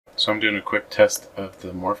So I'm doing a quick test of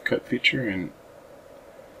the Morph Cut feature in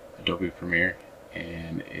Adobe Premiere,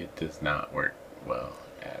 and it does not work well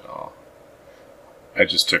at all. I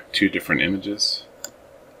just took two different images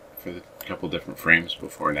for the couple different frames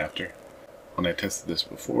before and after. When I tested this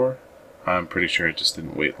before, I'm pretty sure it just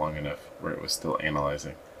didn't wait long enough where it was still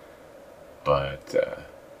analyzing. But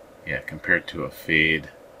yeah, compared to a fade,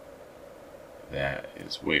 that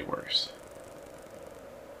is way worse.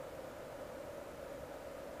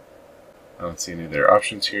 I don't see any of their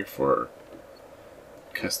options here for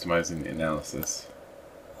customizing the analysis.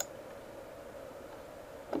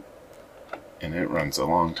 And it runs a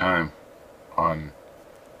long time on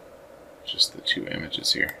just the two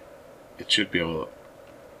images here. It should be able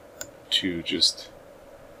to just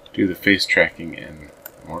do the face tracking and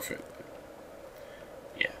morph it.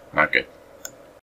 Yeah, not good.